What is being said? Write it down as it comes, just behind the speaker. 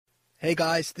Hey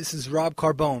guys, this is Rob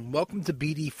Carbone. Welcome to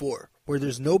BD4, where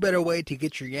there's no better way to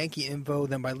get your Yankee info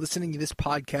than by listening to this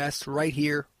podcast right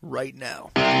here, right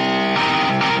now. Alright,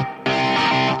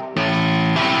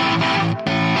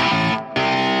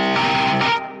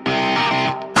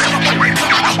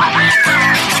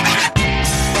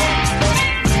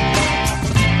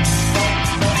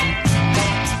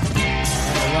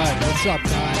 what's up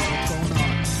guys? What's going on?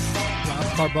 Rob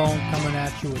Carbone coming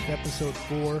at you with episode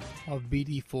 4 of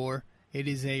BD4. It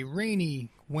is a rainy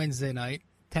Wednesday night,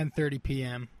 10:30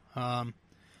 p.m.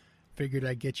 Figured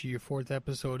I'd get you your 4th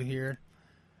episode here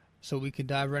so we can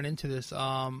dive right into this.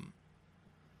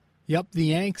 Yep, the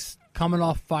Yanks coming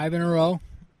off 5 in a row.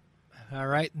 All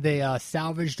right, they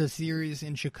salvaged a series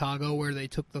in Chicago where they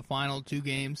took the final 2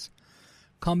 games.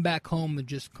 Come back home and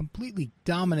just completely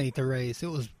dominate the Rays.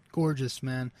 It was gorgeous,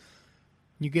 man.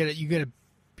 You get a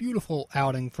beautiful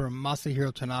outing from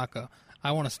Masahiro Tanaka.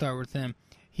 I want to start with him.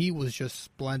 He was just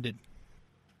splendid.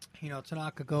 You know,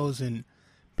 Tanaka goes and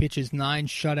pitches 9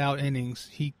 shutout innings.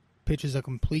 He pitches a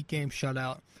complete game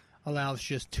shutout, allows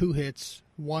just 2 hits,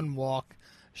 1 walk,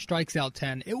 strikes out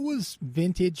 10. It was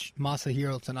vintage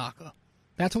Masahiro Tanaka.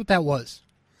 That's what that was.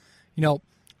 You know,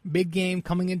 big game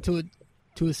coming into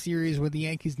a series where the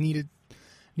Yankees need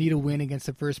a win against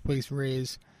the first place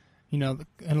Rays. You know,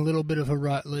 in a little bit of a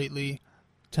rut lately.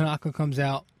 Tanaka comes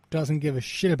out, doesn't give a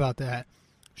shit about that.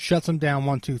 Shuts them down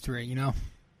 1-2-3, you know?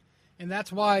 And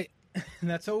that's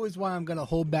always why I'm going to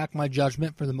hold back my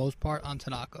judgment for the most part on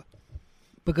Tanaka.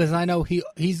 Because I know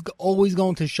he's always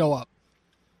going to show up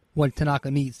when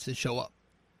Tanaka needs to show up.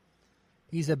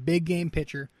 He's a big game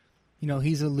pitcher. You know,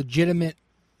 he's a legitimate,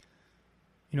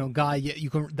 you know, guy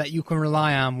that you can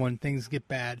rely on when things get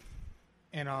bad.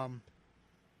 And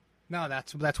no,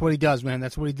 that's what he does, man.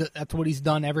 That's what he's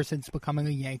done ever since becoming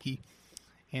a Yankee.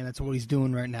 And that's what he's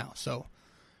doing right now. So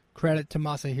credit to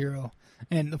Masahiro.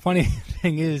 And the funny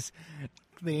thing is,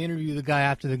 they interview the guy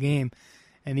after the game,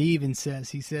 and he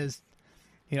says,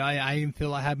 you know, I didn't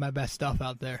feel I had my best stuff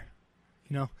out there.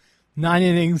 You know, 9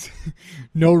 innings,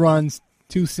 no runs,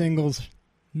 2 singles,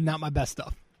 not my best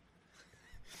stuff.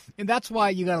 And that's why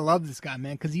you got to love this guy,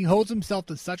 man, because he holds himself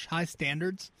to such high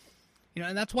standards. You know,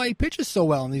 and that's why he pitches so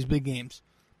well in these big games,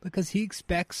 because he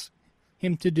expects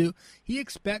him to do. He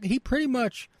pretty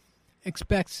much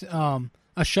expects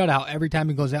a shutout every time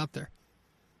he goes out there.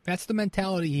 That's the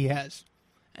mentality he has.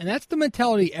 And that's the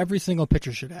mentality every single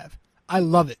pitcher should have. I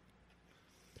love it.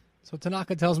 So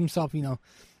Tanaka tells himself, you know,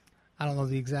 I don't know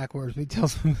the exact words, but he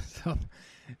tells himself,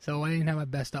 so I didn't have my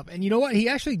best stuff. And you know what? He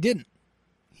actually didn't.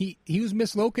 He was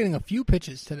mislocating a few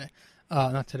pitches today.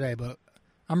 Not today, but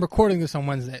I'm recording this on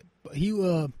Wednesday. But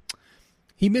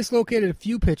he mislocated a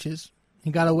few pitches.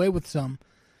 He got away with some.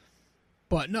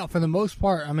 But no, for the most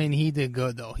part, I mean, he did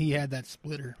good though. He had that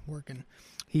splitter working.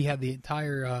 He had the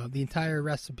entire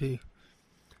recipe.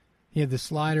 He had the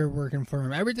slider working for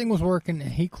him. Everything was working,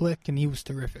 and he clicked, and he was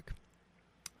terrific.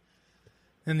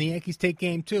 And the Yankees take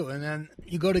game 2, and then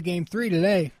you go to game 3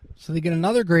 today. So they get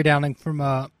another great outing from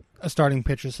a starting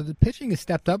pitcher. So the pitching has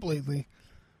stepped up lately.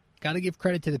 Got to give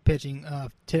credit to the pitching.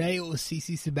 Today it was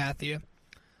CC Sabathia.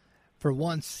 For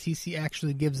once, CC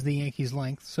actually gives the Yankees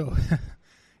length, so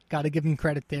got to give him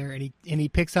credit there. And he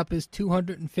picks up his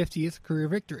 250th career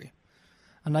victory.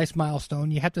 A nice milestone.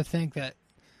 You have to think that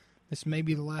this may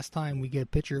be the last time we get a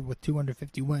pitcher with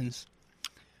 250 wins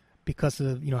because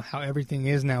of, you know, how everything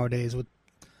is nowadays with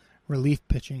relief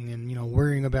pitching and, you know,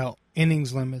 worrying about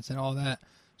innings limits and all that.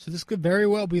 So this could very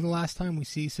well be the last time we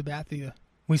see Sabathia.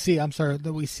 We see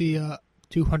a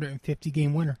 250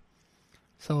 game winner.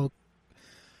 So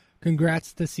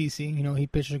congrats to CC. You know, he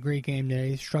pitched a great game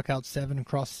today. He struck out 7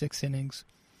 across 6 innings.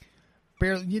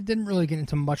 You didn't really get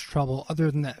into much trouble other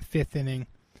than that 5th inning.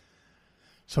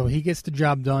 So he gets the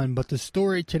job done. But the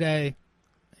story today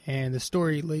and the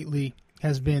story lately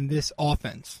has been this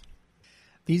offense.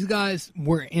 These guys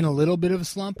were in a little bit of a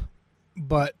slump,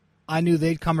 but I knew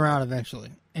they'd come around eventually.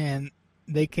 And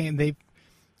they've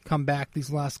come back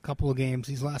these last couple of games,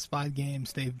 these last 5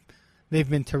 games. They've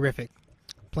been terrific.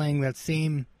 Playing that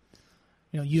same,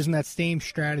 you know, using that same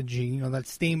strategy, you know, that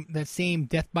same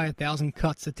death by 1,000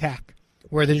 cuts attack,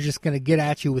 where they're just going to get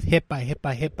at you with hit by hit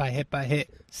by hit by hit by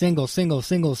hit, single,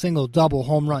 double,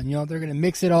 home run. You know, they're going to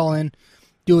mix it all in,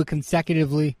 do it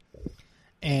consecutively,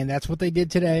 and that's what they did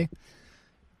today.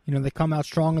 You know, they come out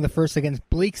strong in the first against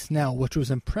Blake Snell, which was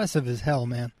impressive as hell,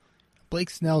 man. Blake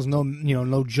Snell's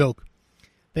no joke.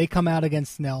 They come out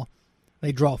against Snell.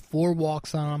 They draw 4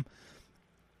 walks on him,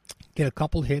 get a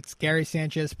couple hits. Gary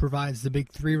Sanchez provides the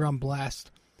big 3-run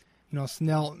blast. You know,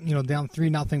 Snell, you know, down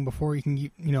 3-0 before he can,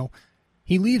 you know,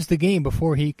 he leaves the game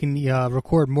before he can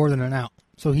record more than an out.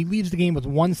 So he leaves the game with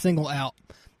one single out,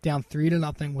 down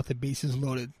 3-0 with the bases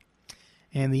loaded.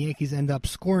 And the Yankees end up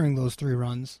scoring those 3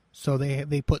 runs. So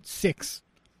they put 6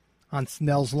 on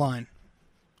Snell's line.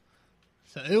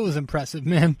 So it was impressive,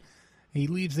 man. He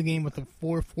leaves the game with a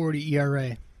 4.40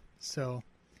 ERA. So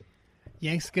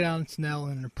Yanks get out on Snell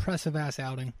in an impressive-ass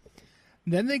outing.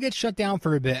 Then they get shut down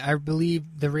for a bit. I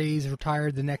believe the Rays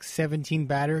retired the next 17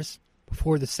 batters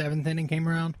before the 7th inning came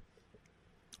around.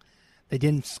 They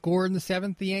didn't score in the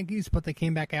 7th, the Yankees, but they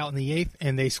came back out in the 8th,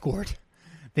 and they scored.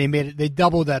 They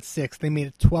doubled that 6th. They made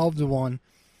it 12-1.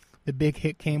 The big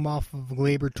hit came off of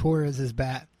Gleyber Torres'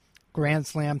 bat. Grand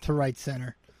slam to right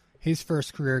center. His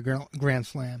first career grand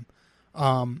slam.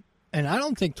 And I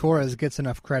don't think Torres gets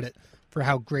enough credit for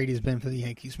how great he's been for the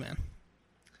Yankees, man.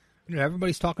 You know,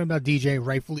 everybody's talking about DJ,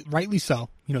 rightly so.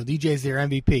 You know, DJ's their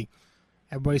MVP.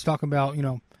 Everybody's talking about, you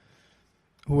know,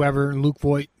 whoever, Luke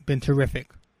Voit, been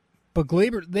terrific. But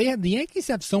Gleyber, the Yankees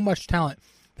have so much talent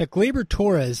that Gleyber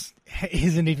Torres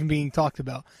isn't even being talked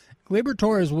about. Gleyber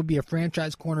Torres would be a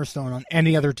franchise cornerstone on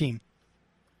any other team,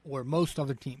 or most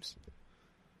other teams.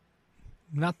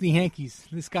 Not the Yankees.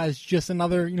 This guy's just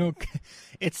another, you know,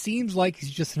 it seems like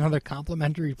he's just another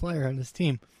complimentary player on this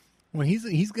team. When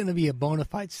he's going to be a bona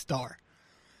fide star.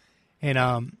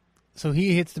 And so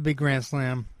he hits the big grand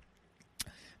slam,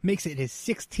 makes it his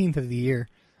 16th of the year,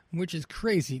 which is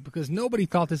crazy because nobody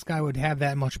thought this guy would have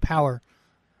that much power,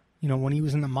 you know, when he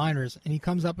was in the minors. And he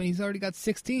comes up and he's already got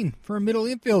 16 for a middle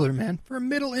infielder, man. For a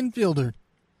middle infielder.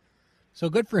 So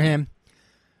good for him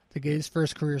to get his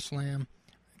first career slam.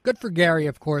 Good for Gary,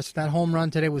 of course. That home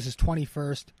run today was his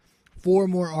 21st. 4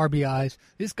 more RBIs.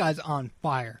 This guy's on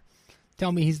fire.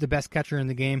 Tell me he's the best catcher in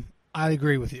the game. I'd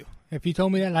agree with you. If you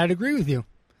told me that, I'd agree with you.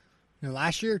 Now,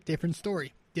 last year, different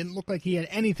story. Didn't look like he had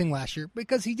anything last year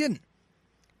because he didn't.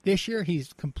 This year,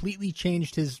 he's completely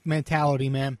changed his mentality,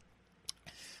 man.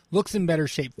 Looks in better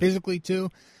shape physically,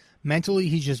 too. Mentally,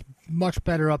 he's just much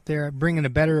better up there, bringing a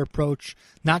better approach,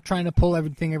 not trying to pull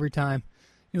everything every time.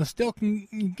 You know, still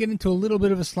can get into a little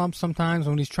bit of a slump sometimes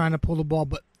when he's trying to pull the ball,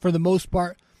 but for the most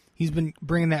part, he's been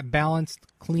bringing that balanced,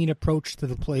 clean approach to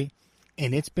the plate,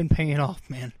 and it's been paying off,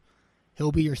 man.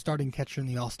 He'll be your starting catcher in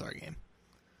the All-Star game.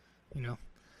 You know,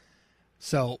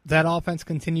 so that offense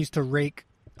continues to rake.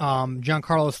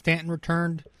 Giancarlo Stanton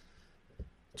returned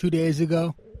 2 days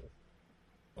ago.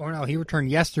 Or no, he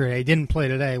returned yesterday. He didn't play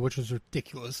today, which was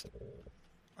ridiculous.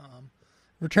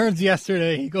 Returns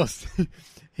yesterday. He goes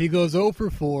he goes 0 for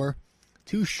 4,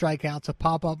 2 strikeouts, a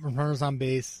pop-up from runners on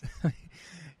base.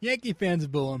 Yankee fans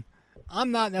boo him.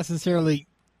 I'm not necessarily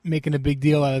making a big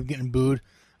deal out of getting booed.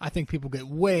 I think people get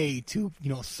way too, you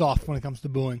know, soft when it comes to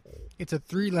booing. It's a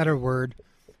 3-letter word.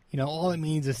 You know, all it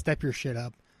means is step your shit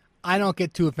up. I don't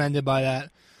get too offended by that.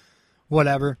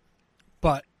 Whatever.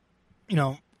 But, you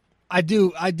know, I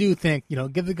do think, you know,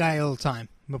 give the guy a little time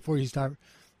before you start,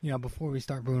 you know, before we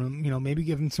start booing him. You know, maybe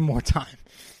give him some more time.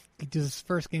 Get his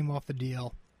first game off the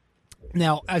DL.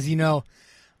 Now, as you know,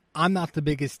 I'm not the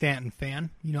biggest Stanton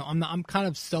fan. You know, I'm kind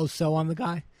of so-so on the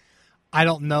guy. I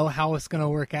don't know how it's going to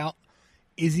work out.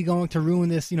 Is he going to ruin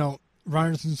this, you know,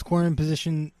 runners in scoring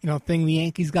position, you know, thing the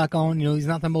Yankees got going? You know, he's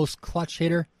not the most clutch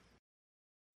hitter.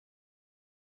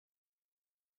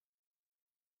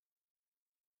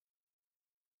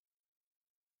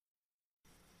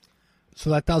 So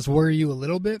that does worry you a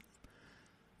little bit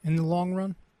in the long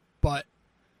run. But,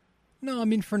 no, I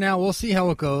mean, for now, we'll see how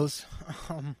it goes.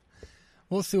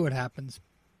 We'll see what happens.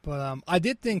 But I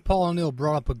did think Paul O'Neill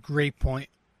brought up a great point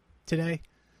today.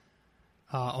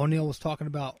 O'Neill was talking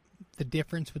about the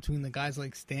difference between the guys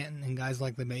like Stanton and guys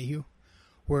like LeMahieu,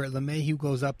 where LeMahieu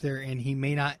goes up there and he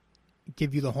may not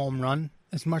give you the home run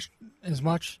as much,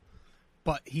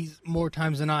 but he's more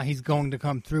times than not, he's going to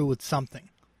come through with something.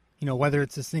 You know, whether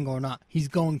it's a single or not, he's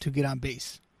going to get on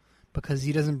base because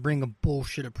he doesn't bring a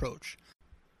bullshit approach.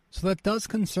 So that does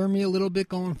concern me a little bit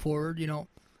going forward, you know,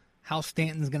 how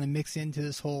Stanton's going to mix into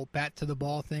this whole bat to the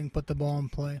ball thing, put the ball in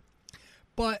play.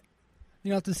 But, you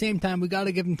know, at the same time, we got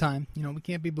to give him time. You know, we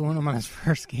can't be booing him on his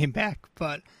first game back.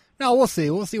 But, no, we'll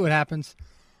see. We'll see what happens.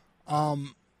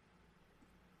 And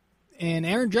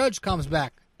Aaron Judge comes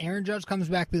back. Aaron Judge comes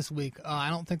back this week. I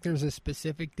don't think there's a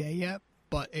specific day yet,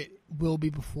 but it will be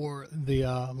before the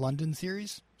London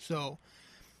series. So,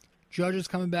 Judge is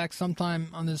coming back sometime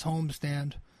on this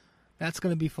homestand. That's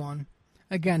going to be fun.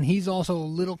 Again, he's also a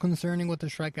little concerning with the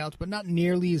strikeouts, but not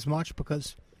nearly as much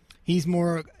because he's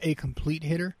more a complete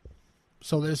hitter.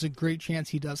 So there's a great chance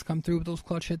he does come through with those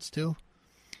clutch hits too.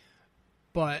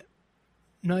 But,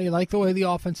 no, you like the way the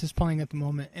offense is playing at the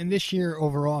moment. And this year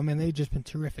overall, I mean, they've just been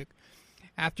terrific.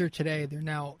 After today, they're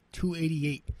now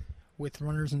 288 with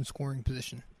runners in scoring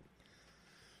position.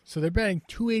 So they're batting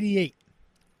 .288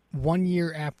 1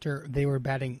 year after they were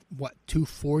batting,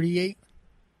 .248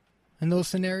 in those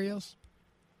scenarios?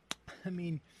 I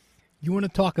mean, you want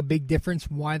to talk a big difference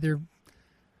why they're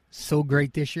so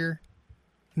great this year?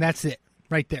 And that's it,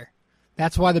 right there.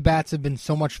 That's why the bats have been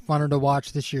so much funner to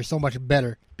watch this year, so much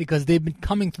better, because they've been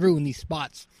coming through in these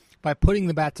spots by putting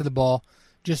the bat to the ball,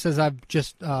 just as I've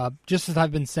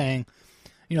been saying.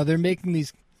 You know, they're making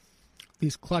these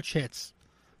clutch hits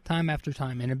time after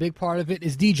time, and a big part of it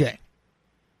is DJ.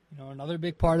 You know, another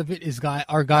big part of it is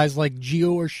are guys like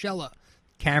Gio Urshela,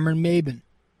 Cameron Maybin,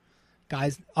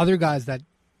 other guys that,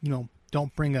 you know,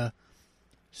 don't bring a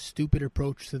stupid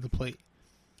approach to the plate.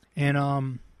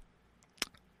 And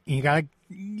you gotta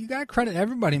credit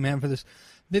everybody, man, for this.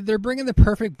 They're bringing the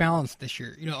perfect balance this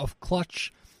year, you know, of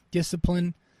clutch,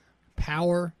 discipline,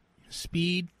 power,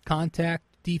 speed, contact,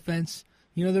 defense.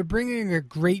 You know, they're bringing a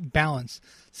great balance,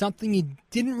 something you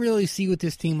didn't really see with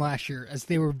this team last year, as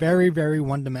they were very, very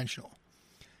one-dimensional.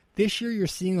 This year, you're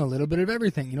seeing a little bit of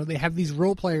everything. You know, they have these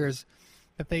role players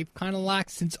that they've kind of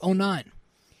lacked since 2009.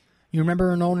 You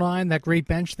remember in 2009, that great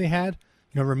bench they had?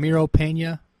 You know, Ramiro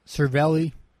Pena,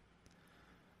 Cervelli,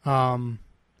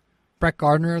 Brett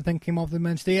Gardner, I think, came off the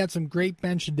bench. They had some great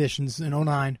bench additions in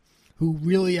 2009 who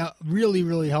really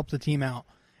helped the team out.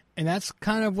 And that's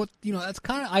kind of what, you know,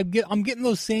 I'm getting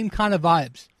those same kind of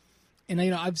vibes. And, you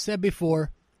know, I've said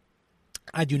before,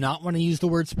 I do not want to use the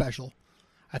word special.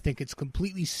 I think it's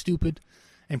completely stupid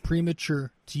and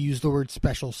premature to use the word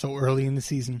special so early in the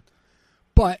season.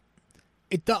 But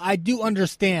I do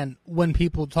understand when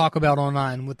people talk about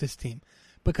 2009 with this team,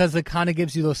 because it kind of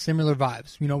gives you those similar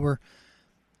vibes. You know, we're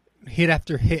hit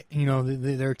after hit. You know,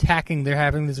 they're attacking. They're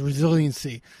having this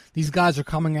resiliency. These guys are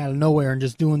coming out of nowhere and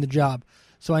just doing the job.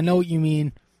 So I know what you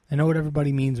mean. I know what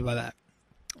everybody means by that.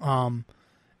 And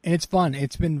it's fun.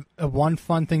 It's been one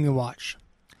fun thing to watch.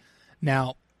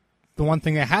 Now, the one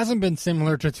thing that hasn't been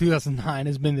similar to 2009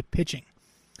 has been the pitching.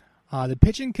 The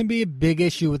pitching can be a big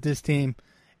issue with this team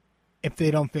if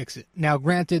they don't fix it. Now,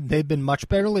 granted, they've been much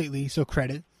better lately, so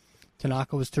credit.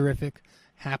 Tanaka was terrific.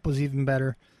 Happ was even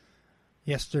better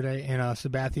yesterday, and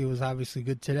Sabathia was obviously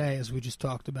good today, as we just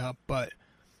talked about. But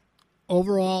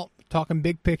overall, talking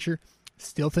big picture,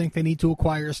 still think they need to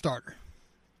acquire a starter.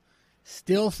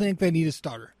 Still think they need a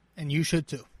starter, and you should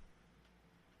too.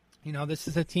 You know, this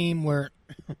is a team where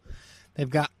they've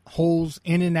got holes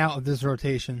in and out of this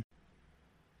rotation.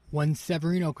 When's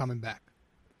Severino coming back?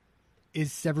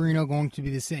 Is Severino going to be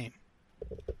the same?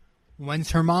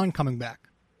 When's Herman coming back?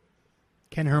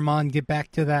 Can Herman get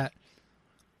back to that,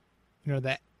 you know,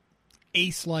 that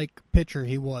ace-like pitcher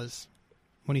he was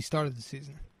when he started the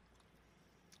season?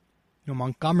 You know,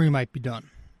 Montgomery might be done.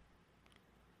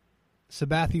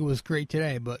 Sabathia was great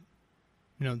today, but,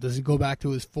 you know, does he go back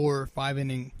to his 4 or 5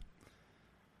 inning,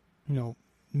 you know,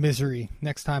 misery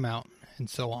next time out, and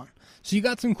so on? So you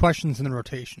got some questions in the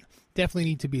rotation. Definitely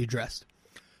need to be addressed.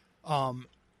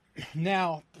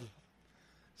 Now,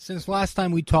 since last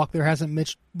time we talked, there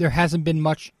hasn't been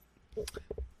much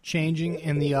changing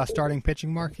in the starting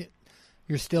pitching market.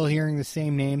 You're still hearing the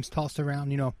same names tossed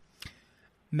around. You know,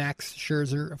 Max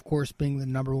Scherzer, of course, being the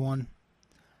number one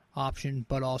option,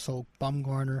 but also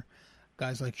Bumgarner,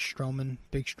 guys like Stroman,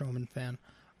 big Stroman fan.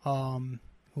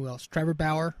 Who else? Trevor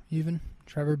Bauer, even.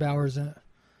 Trevor Bauer's in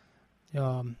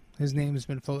it. His name has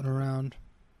been floating around.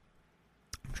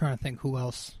 I'm trying to think who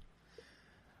else.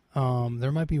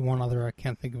 There might be one other, I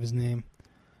can't think of his name.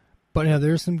 But yeah,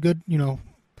 there's some good, you know,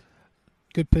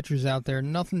 good pitchers out there.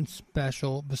 Nothing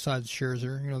special besides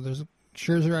Scherzer. You know, there's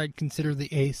Scherzer I'd consider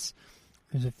the ace.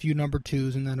 There's a few number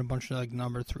 2s and then a bunch of like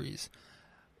number 3s.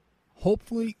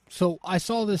 Hopefully, so I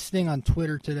saw this thing on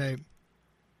Twitter today.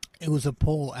 It was a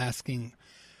poll asking,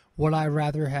 would I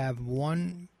rather have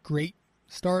 1 great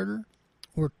starter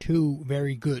or 2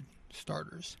 very good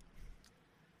starters?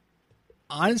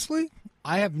 Honestly,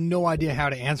 I have no idea how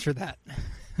to answer that.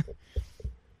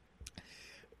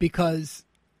 Because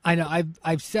I know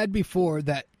I've said before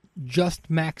that just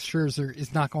Max Scherzer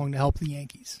is not going to help the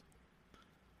Yankees.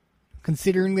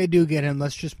 Considering they do get him,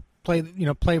 let's just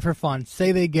play for fun.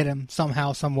 Say they get him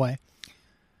somehow, some way.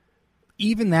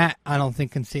 Even that, I don't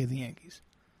think can save the Yankees.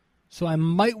 So I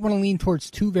might want to lean towards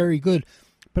 2 very good,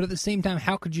 but at the same time,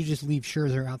 how could you just leave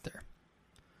Scherzer out there?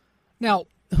 Now,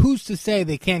 who's to say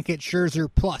they can't get Scherzer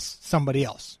plus somebody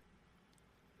else?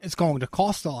 It's going to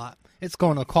cost a lot. It's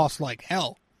going to cost like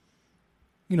hell.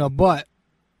 You know, but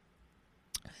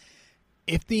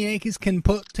if the Yankees can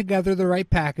put together the right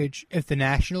package, if the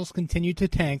Nationals continue to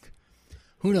tank,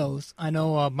 who knows? I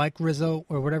know Mike Rizzo,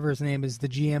 or whatever his name is, the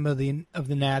GM of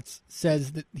the Nats,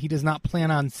 says that he does not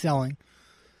plan on selling.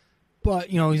 But,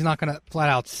 he's not going to flat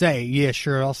out say, yeah,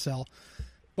 sure, I'll sell.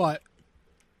 But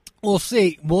we'll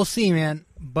see. We'll see, man.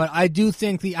 But I do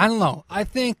think I don't know. I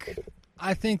think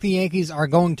the Yankees are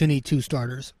going to need 2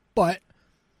 starters. But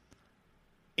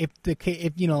if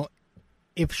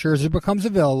Scherzer becomes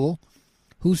available,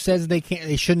 who says they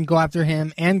shouldn't go after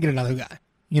him and get another guy,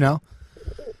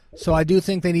 So I do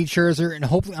think they need Scherzer, and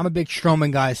hopefully I'm a big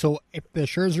Stroman guy. So if the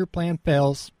Scherzer plan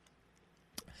fails,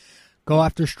 go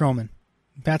after Stroman.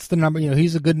 That's the number.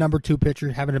 He's a good number 2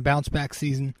 pitcher, having a bounce back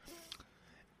season.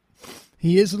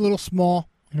 He is a little small.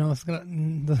 He's not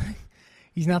not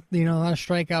a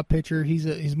strikeout pitcher.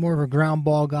 He's more of a ground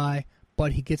ball guy,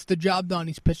 but he gets the job done.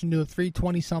 He's pitching to a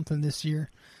 320 something this year.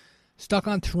 Stuck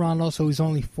on Toronto, so he's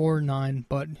only 4.9,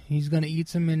 but he's going to eat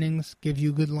some innings, give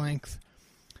you good length.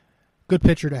 Good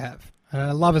pitcher to have. And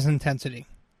I love his intensity.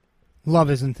 Kind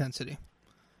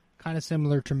of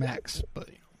similar to Max, but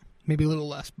maybe a little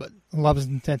less, but I love his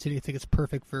intensity. I think it's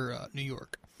perfect for New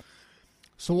York.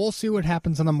 So we'll see what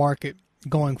happens on the market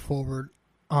going forward.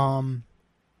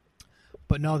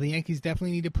 But no, the Yankees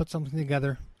definitely need to put something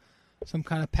together. Some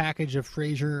kind of package of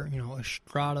Frazier,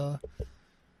 Estrada,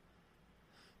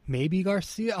 maybe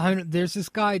Garcia. There's this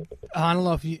guy, I don't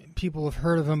know if people have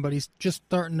heard of him, but he's just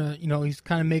starting to, he's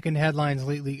kind of making headlines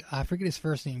lately. I forget his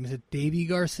first name. Is it Davy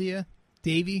Garcia?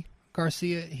 Davy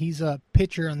Garcia. He's a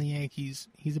pitcher on the Yankees.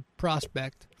 He's a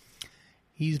prospect.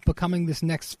 He's becoming this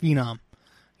next phenom.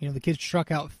 The kid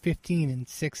struck out 15 in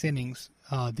 6 innings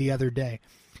the other day.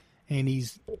 And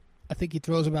I think he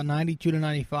throws about 92 to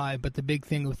 95, but the big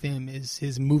thing with him is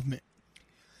his movement.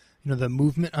 The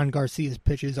movement on Garcia's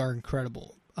pitches are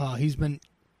incredible. He's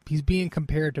being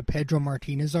compared to Pedro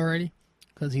Martinez already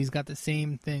because he's got the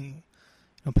same thing.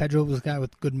 Pedro was a guy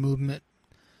with good movement.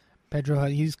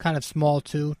 He's kind of small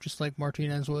too, just like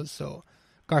Martinez was. So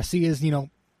Garcia's,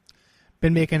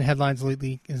 been making headlines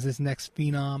lately as this next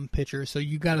phenom pitcher. So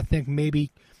you got to think maybe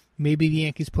the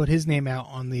Yankees put his name out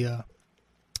on the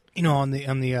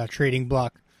trading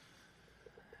block.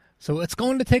 So it's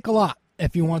going to take a lot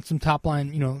if you want some top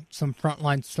line, some front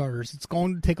line starters. It's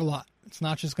going to take a lot. It's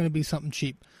not just going to be something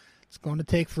cheap. It's going to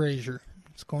take Frazier.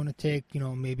 It's going to take,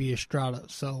 maybe Estrada.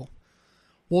 So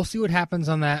we'll see what happens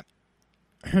on that.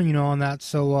 On that.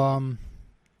 So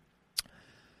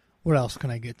what else can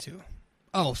I get to?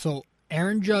 Oh, so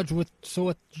Aaron Judge with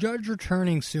Judge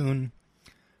returning soon,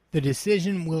 the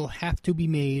decision will have to be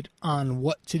made on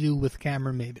what to do with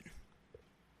Cameron Maybin.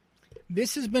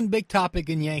 This has been a big topic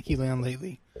in Yankee land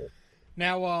lately.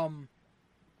 Now,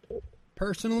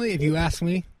 personally, if you ask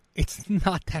me, it's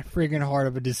not that friggin' hard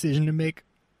of a decision to make.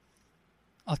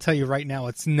 I'll tell you right now,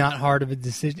 it's not hard of a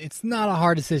decision. It's not a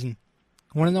hard decision.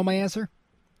 Want to know my answer?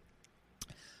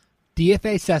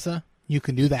 DFA Sessa, you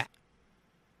can do that.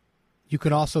 You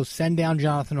can also send down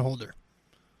Jonathan Holder.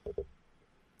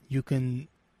 You can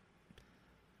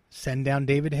send down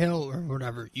David Hill or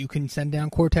whatever. You can send down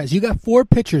Cortez. You got 4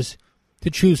 pitchers to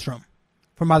choose from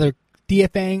either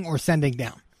DFAing or sending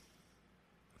down.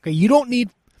 Okay, you don't need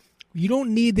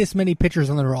this many pitchers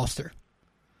on the roster.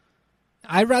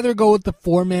 I'd rather go with the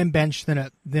 4-man bench than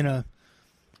a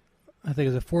I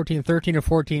think it's a 13 or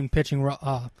 14 pitching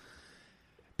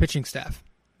staff.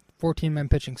 14-man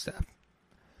pitching staff.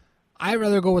 I'd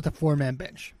rather go with the 4-man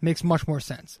bench. Makes much more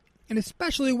sense. And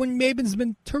especially when Maybin's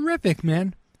been terrific,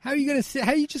 man. How are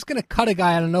you just gonna cut a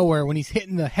guy out of nowhere when he's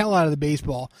hitting the hell out of the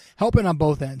baseball, helping on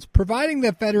both ends, providing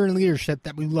that veteran leadership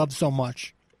that we love so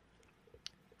much?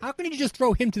 How can you just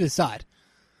throw him to the side?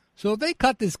 So if they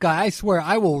cut this guy, I swear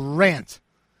I will rant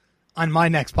on my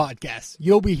next podcast.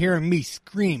 You'll be hearing me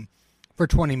scream for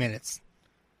 20 minutes.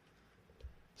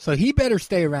 So he better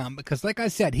stay around because, like I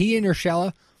said, he and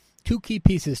Urshela, 2 key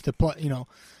pieces to play,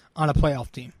 on a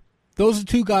playoff team. Those are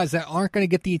 2 guys that aren't going to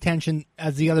get the attention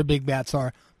as the other big bats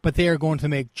are, but they are going to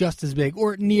make just as big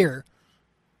or near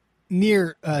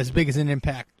as big as an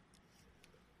impact.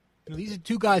 These are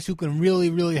 2 guys who can really,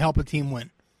 really help a team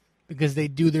win because they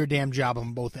do their damn job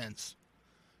on both ends.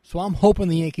 So I'm hoping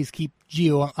the Yankees keep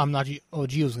Gio's going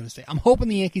to say. I'm hoping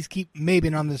the Yankees keep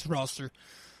Maybin on this roster,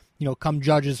 come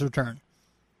Judge's return.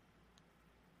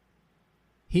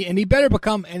 He better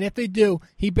become, and if they do,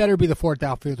 he better be the 4th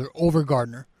outfielder over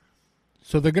Gardner.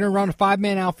 So they're going to run a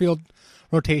 5-man outfield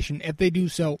rotation. If they do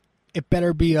so, it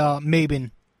better be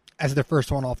Maybin as their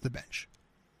first one off the bench.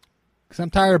 Because I'm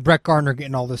tired of Brett Gardner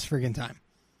getting all this friggin' time.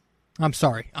 I'm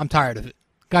sorry. I'm tired of it.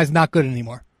 Guy's not good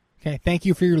anymore. Okay, thank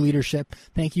you for your leadership.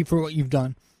 Thank you for what you've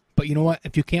done. But you know what?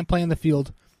 If you can't play on the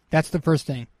field, that's the first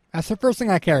thing. That's the first thing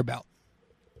I care about.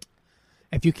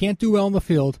 If you can't do well on the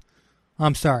field,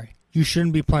 I'm sorry. You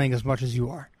shouldn't be playing as much as you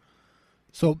are.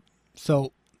 So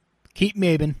keep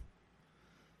Maybin.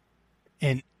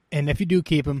 And if you do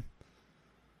keep him,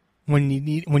 when you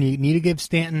need to give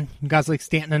Stanton, guys like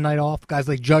Stanton a night off, guys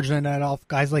like Judge a night off,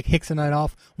 guys like Hicks a night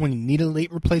off, when you need a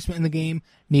late replacement in the game,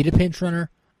 need a pinch runner,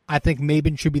 I think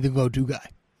Maybin should be the go-to guy.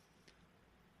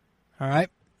 All right?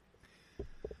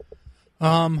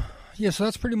 So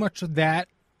that's pretty much that.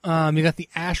 You got the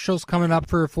Astros coming up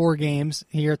for 4 games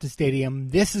here at the stadium.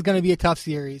 This is going to be a tough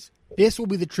series. This will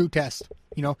be the true test.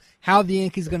 How the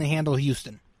Yankees going to handle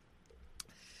Houston.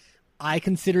 I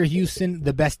consider Houston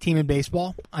the best team in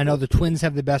baseball. I know the Twins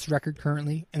have the best record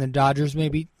currently, and the Dodgers may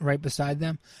be right beside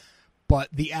them. But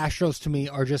the Astros, to me,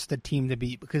 are just the team to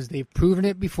beat because they've proven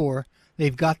it before.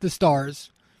 They've got the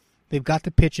stars. They've got the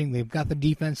pitching. They've got the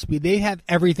defense speed. They have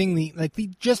everything,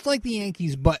 just like the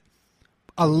Yankees, but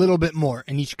a little bit more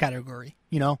in each category.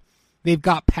 They've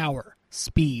got power,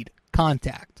 speed,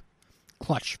 contact,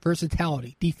 clutch,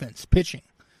 versatility, defense, pitching,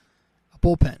 a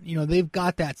bullpen. They've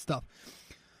got that stuff.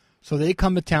 So they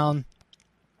come to town.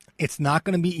 It's not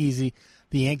going to be easy.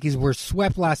 The Yankees were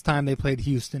swept last time they played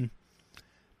Houston.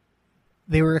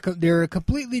 They're a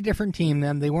completely different team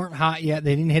then. They weren't hot yet.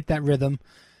 They didn't hit that rhythm.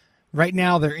 Right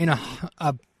now they're in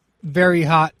a very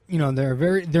hot.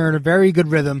 They're in a very good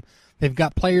rhythm. They've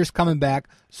got players coming back.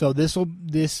 So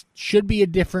this should be a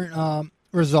different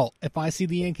result. If I see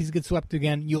the Yankees get swept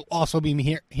again, you'll also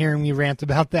be hearing me rant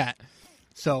about that.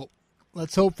 So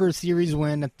let's hope for a series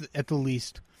win at the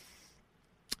least.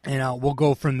 And we'll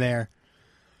go from there.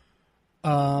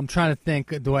 I'm trying to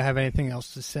think, do I have anything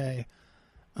else to say?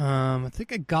 I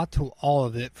think I got to all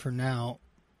of it for now.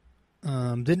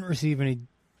 Didn't receive any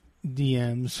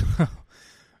DMs.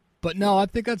 But no, I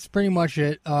think that's pretty much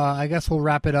it. I guess we'll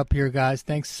wrap it up here, guys.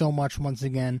 Thanks so much once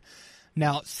again.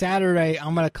 Now, Saturday,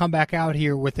 I'm going to come back out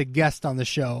here with a guest on the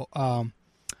show.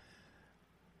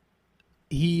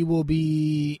 He will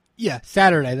be,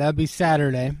 Saturday. That'll be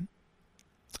Saturday.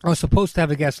 I was supposed to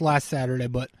have a guest last Saturday,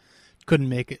 but couldn't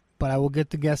make it. But I will get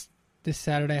the guest this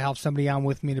Saturday. I'll have somebody on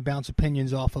with me to bounce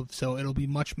opinions off of, so it'll be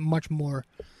much, much more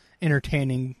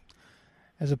entertaining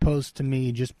as opposed to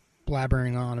me just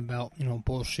blabbering on about,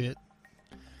 bullshit.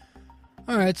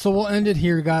 All right, so we'll end it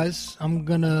here, guys. I'm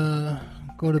going to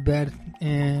go to bed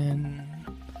and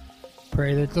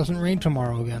pray that it doesn't rain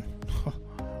tomorrow again.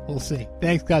 We'll see.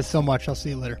 Thanks, guys, so much. I'll see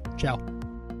you later. Ciao.